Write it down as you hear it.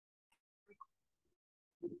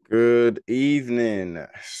Good evening.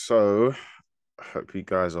 Hope you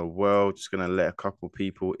guys are well. Just gonna let a couple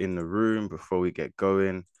people in the room before we get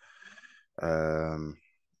going. Um,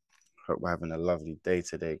 Hope we're having a lovely day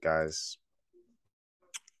today, guys.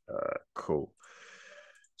 Cool.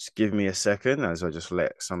 Just give me a second as I just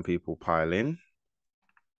let some people pile in.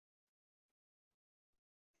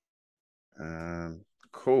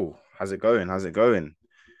 Cool. How's it going? How's it going?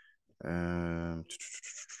 Um, just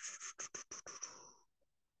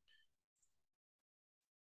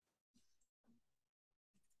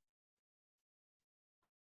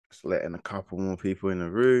letting a couple more people in the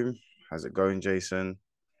room. How's it going, Jason?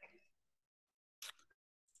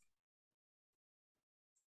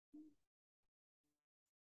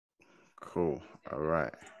 Cool. All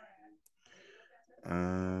right.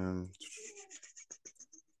 Um,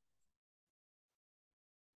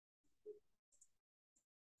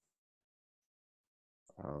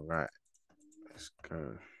 all right. Let's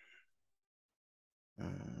go.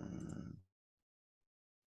 Um,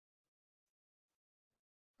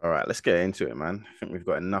 all right, let's get into it, man. I think we've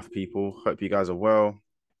got enough people. Hope you guys are well.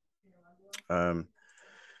 Um,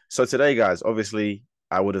 so today, guys, obviously,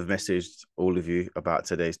 I would have messaged all of you about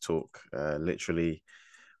today's talk. Literally,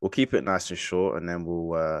 we'll keep it nice and short, and then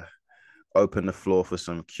we'll open the floor for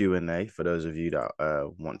some Q&A for those of you that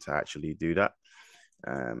want to actually do that.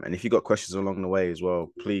 And if you got questions along the way as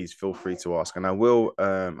well, please feel free to ask. And I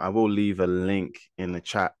will leave a link in the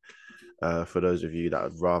chat for those of you that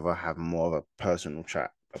would rather have more of a personal chat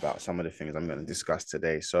about some of the things I'm going to discuss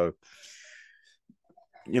today. So,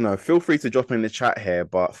 feel free to drop in the chat here.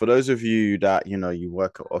 But for those of you that, you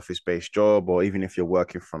work an office-based job, or even if you're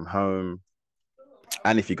working from home,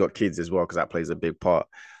 and if you got kids as well, because that plays a big part,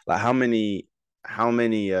 like how many, how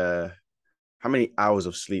many hours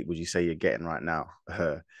of sleep would you say you're getting right now?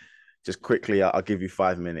 Just quickly, I'll give you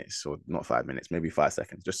 5 minutes, or not 5 minutes, maybe 5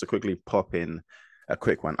 seconds, just to quickly pop in a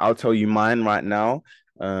quick one. I'll tell you mine right now.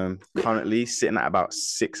 Currently sitting at about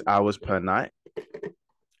 6 hours per night,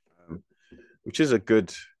 um, which is a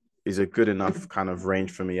good enough kind of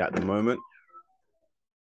range for me at the moment,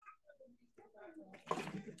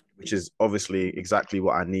 which is obviously exactly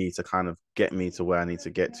what I need to kind of get me to where I need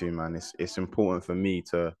to get to, man. It's important for me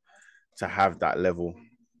to have that level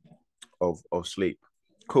of sleep.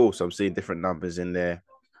 Cool. So I'm seeing different numbers in there,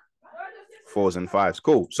 fours and fives.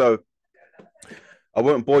 Cool. So I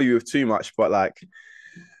won't bore you with too much, but like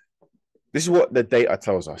this is what the data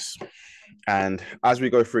tells us. And as we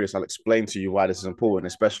go through this, I'll explain to you why this is important,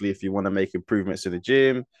 especially if you want to make improvements in the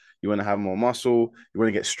gym, you want to have more muscle, you want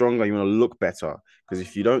to get stronger, you want to look better. Because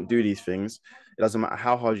if you don't do these things, it doesn't matter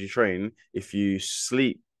how hard you train. If you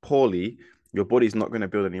sleep poorly, your body's not going to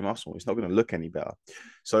build any muscle. It's not going to look any better.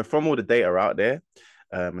 So from all the data out there,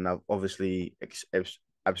 and I've obviously screenshotted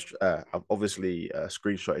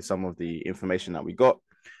some of the information that we got.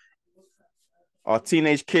 Our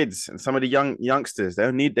teenage kids and some of the youngsters,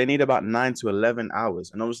 they need about 9 to 11 hours,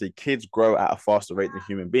 and obviously kids grow at a faster rate than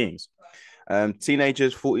human beings.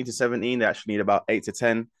 Teenagers 14 to 17, they actually need about 8 to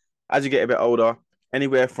 10. As you get a bit older,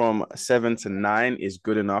 anywhere from 7 to 9 is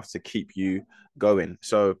good enough to keep you going.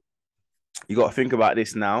 So you got to think about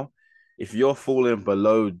this now. If you're falling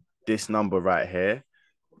below this number right here,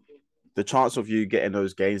 the chance of you getting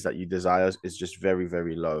those gains that you desire is just very,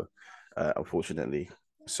 very low, unfortunately.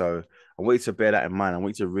 So I want you to bear that in mind. I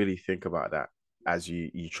want you to really think about that as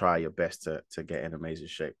you try your best to get in amazing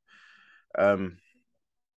shape. Um,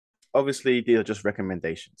 Obviously, these are just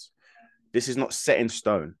recommendations. This is not set in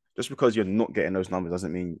stone. Just because you're not getting those numbers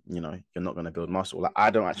doesn't mean you're not going to build muscle. Like, I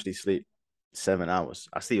don't actually sleep 7 hours.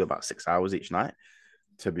 I sleep about 6 hours each night,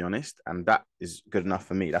 to be honest, and that is good enough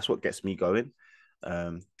for me. That's what gets me going.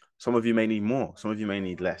 Um, some of you may need more. Some of you may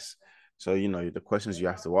need less. So the questions you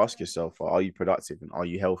have to ask yourself are you productive and are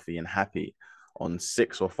you healthy and happy on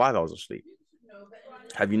 6 or 5 hours of sleep?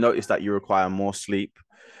 Have you noticed that you require more sleep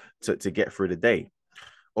to get through the day?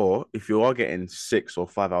 Or if you are getting 6 or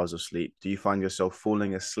 5 hours of sleep, do you find yourself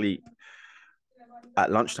falling asleep at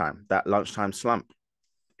lunchtime, that lunchtime slump?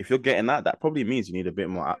 If you're getting that, that probably means you need a bit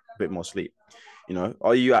more sleep.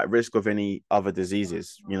 Are you at risk of any other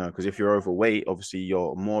diseases? Because if you're overweight, obviously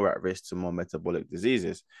you're more at risk to more metabolic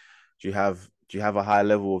diseases. Do you have a high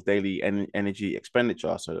level of daily energy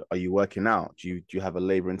expenditure? So are you working out? Do you have a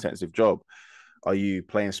labor intensive job? Are you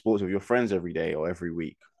playing sports with your friends every day or every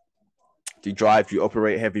week? Do you drive? Do you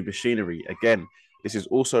operate heavy machinery? Again, this is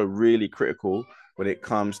also really critical when it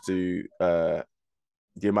comes to the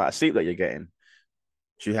amount of sleep that you're getting.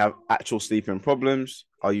 Do you have actual sleeping problems?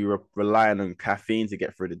 Are you relying on caffeine to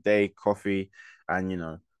get through the day, coffee?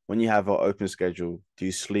 And when you have an open schedule, do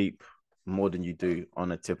you sleep more than you do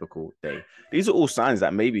on a typical day. These are all signs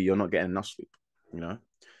that maybe you're not getting enough sleep, you know?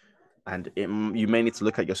 And you may need to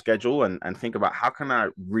look at your schedule and think about how can I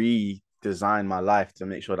redesign my life to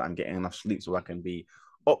make sure that I'm getting enough sleep so I can be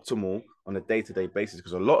optimal on a day-to-day basis,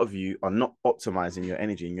 because a lot of you are not optimizing your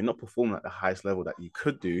energy and you're not performing at the highest level that you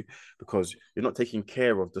could do because you're not taking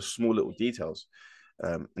care of the small little details.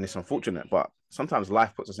 And it's unfortunate, but sometimes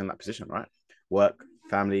life puts us in that position, right? Work,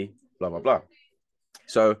 family, blah blah blah.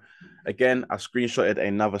 So again, I've screenshotted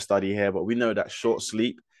another study here, but we know that short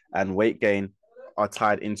sleep and weight gain are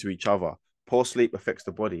tied into each other. Poor sleep affects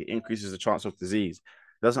the body, increases the chance of disease,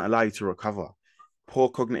 doesn't allow you to recover. Poor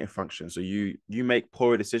cognitive function. So you make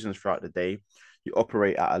poorer decisions throughout the day. You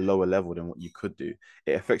operate at a lower level than what you could do.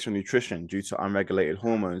 It affects your nutrition due to unregulated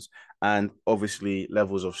hormones and obviously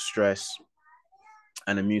levels of stress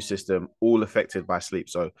and immune system, all affected by sleep.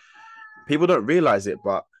 So people don't realize it,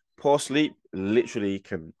 but poor sleep literally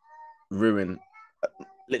can ruin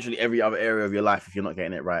literally every other area of your life if you're not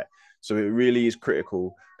getting it right. So it really is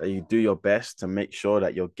critical that you do your best to make sure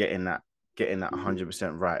that you're getting that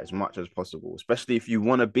 100% right as much as possible, especially if you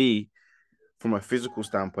want to be from a physical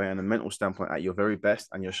standpoint and a mental standpoint at your very best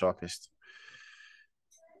and your sharpest.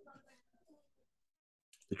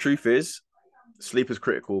 The truth is, sleep is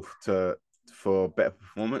critical for better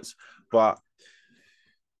performance, but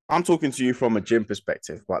I'm talking to you from a gym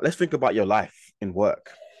perspective. But let's think about your life in work.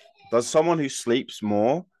 Does someone who sleeps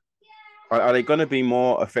more, are they going to be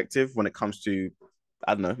more effective when it comes to,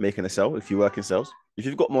 I don't know, making a sale if you work in sales? If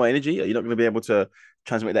you've got more energy, are you not going to be able to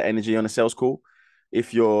transmit that energy on a sales call?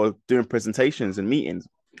 If you're doing presentations and meetings,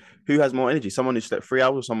 who has more energy? Someone who slept 3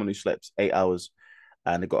 hours or someone who slept 8 hours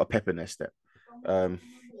and they got a pep in their step? Um,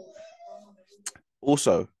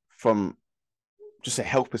 Also, from just a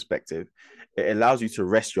health perspective, it allows you to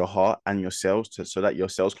rest your heart and your cells so that your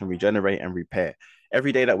cells can regenerate and repair.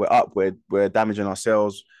 Every day that we're up, we're damaging our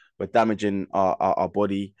cells, we're damaging our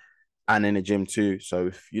body, and in the gym too. So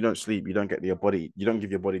if you don't sleep, you don't give your body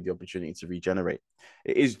the opportunity to regenerate.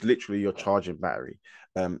 It is literally your charging battery.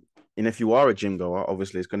 And if you are a gym goer,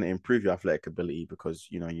 obviously it's going to improve your athletic ability because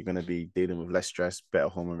you're going to be dealing with less stress, better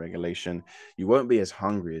hormone regulation. You won't be as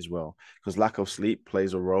hungry as well because lack of sleep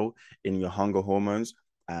plays a role in your hunger hormones.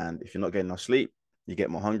 And if you're not getting enough sleep, you get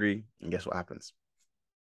more hungry, and guess what happens?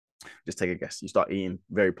 Just take a guess. You start eating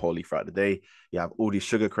very poorly throughout the day. You have all these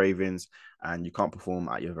sugar cravings, and you can't perform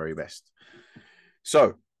at your very best.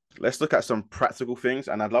 So let's look at some practical things,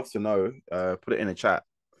 and I'd love to know. Put it in the chat.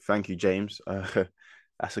 Thank you, James.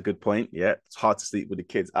 That's a good point. Yeah, it's hard to sleep with the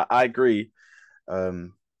kids. I agree.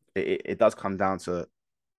 It does come down to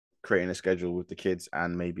creating a schedule with the kids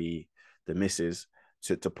and maybe the missus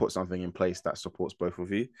to put something in place that supports both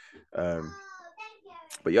of you. Um,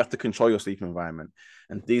 but you have to control your sleep environment.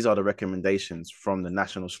 And these are the recommendations from the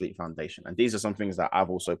National Sleep Foundation. And these are some things that I've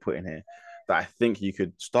also put in here that I think you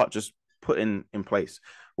could start just putting in place.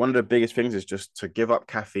 One of the biggest things is just to give up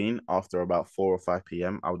caffeine after about 4 or 5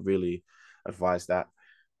 p.m. I would really advise that.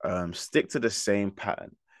 Stick to the same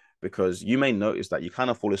pattern because you may notice that you kind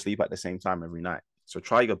of fall asleep at the same time every night. So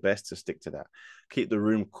try your best to stick to that. Keep the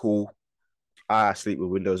room cool. I sleep with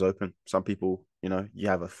windows open. Some people, you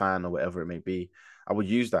have a fan or whatever it may be. I would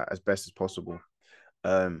use that as best as possible.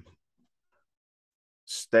 Um,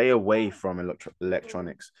 Stay away from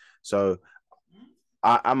electronics. So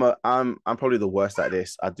I'm probably the worst at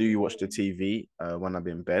this. I do watch the TV when I'm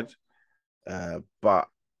in bed, but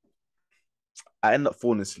I end up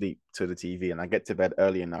falling asleep to the TV and I get to bed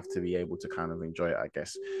early enough to be able to kind of enjoy it, I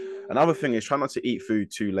guess. Another thing is try not to eat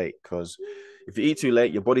food too late because if you eat too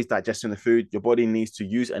late, your body's digesting the food, your body needs to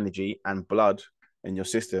use energy, and blood in your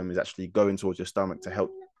system is actually going towards your stomach to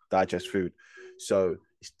help digest food. So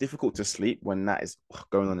it's difficult to sleep when that is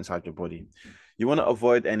going on inside your body. You want to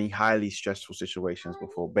avoid any highly stressful situations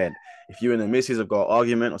before bed. If you and the missus have got an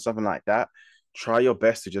argument or something like that, try your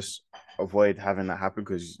best to just avoid having that happen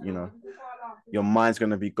because, your mind's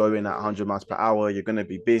going to be going at 100 miles per hour. You're going to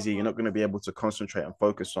be busy. You're not going to be able to concentrate and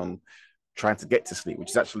focus on trying to get to sleep,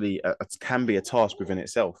 which is actually can be a task within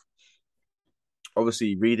itself.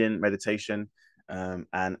 Obviously, reading, meditation, and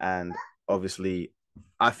obviously,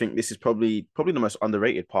 I think this is probably the most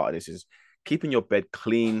underrated part of this is keeping your bed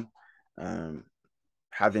clean, um,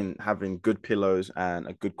 having good pillows and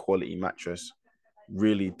a good quality mattress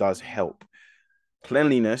really does help.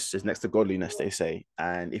 Cleanliness is next to godliness, they say,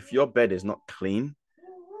 and if your bed is not clean,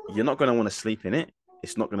 you're not going to want to sleep in it.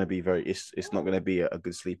 It's not going to be it's not going to be a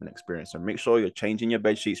good sleeping experience. So make sure you're changing your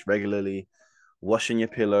bed sheets regularly, washing your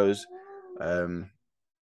pillows, um,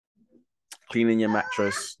 cleaning your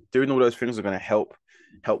mattress. Doing all those things are going to help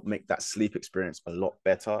make that sleep experience a lot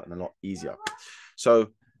better and a lot easier. So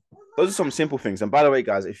those are some simple things. And by the way,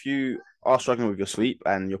 guys, if you are struggling with your sleep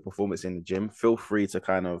and your performance in the gym, feel free to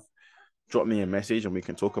kind of drop me a message and we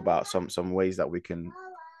can talk about some ways that we can,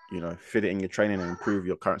 fit it in your training and improve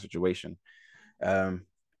your current situation. Um,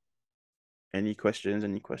 any questions?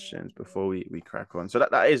 Any questions before we crack on? So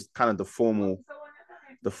that is kind of the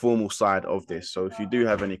formal side of this. So if you do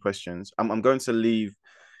have any questions, I'm going to leave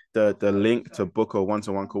the link to book a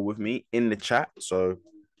one-to-one call with me in the chat. So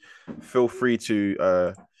feel free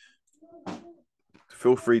to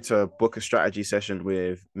book a strategy session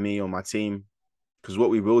with me or my team, because what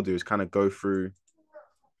we will do is kind of go through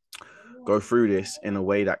this in a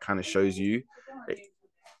way that kind of shows you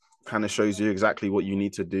exactly what you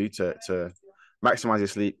need to do to maximize your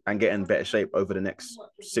sleep and get in better shape over the next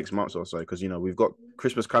 6 months or so. Because we've got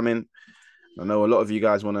Christmas coming. I know a lot of you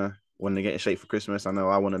guys want to get in shape for Christmas. I know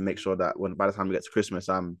I want to make sure that by the time we get to Christmas,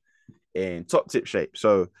 I'm in top tip shape.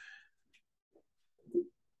 So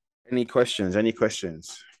any questions? Any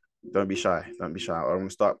questions? Don't be shy. Don't be shy. I'm gonna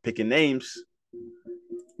start picking names.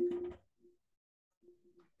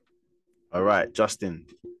 All right, Justin.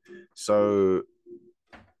 So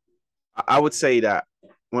I would say that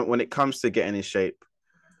when it comes to getting in shape,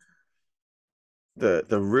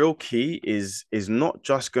 the real key is not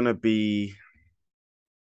just gonna be.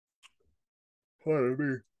 Pardon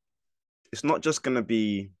me. It's not just gonna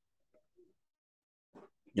be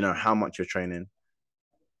how much you're training.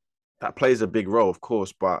 That plays a big role, of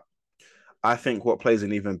course, but I think what plays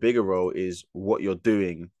an even bigger role is what you're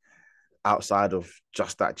doing outside of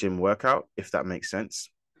just that gym workout, if that makes sense.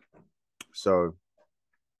 So,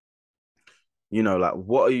 like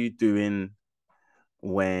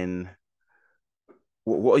when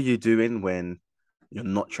what are you doing when you're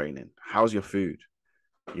not training? How's your food?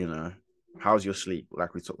 You know, how's your sleep?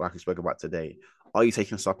 Like we spoke about today. Are you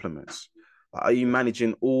taking supplements? Are you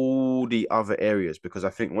managing all the other areas? Because I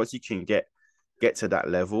think once you can get to that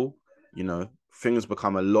level, things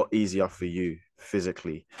become a lot easier for you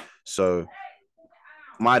physically. So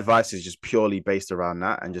my advice is just purely based around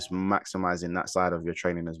that and just maximizing that side of your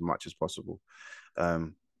training as much as possible.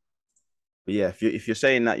 Um, but yeah, if you're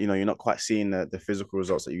saying that you're not quite seeing the physical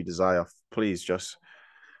results that you desire, please just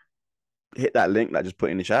hit that link that I just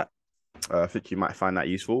put in the chat. I think you might find that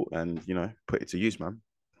useful and put it to use, man.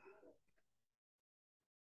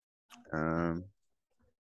 Um,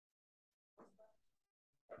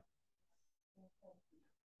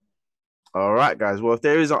 all right, guys. Well, if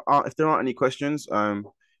there aren't any questions, I'm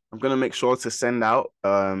gonna make sure to send out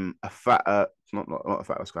a fat not a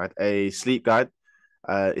fat loss guide, a sleep guide.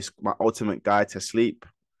 It's my ultimate guide to sleep.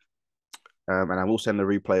 And I will send a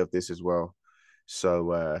replay of this as well.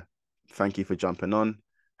 So thank you for jumping on.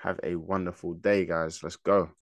 Have a wonderful day, guys. Let's go.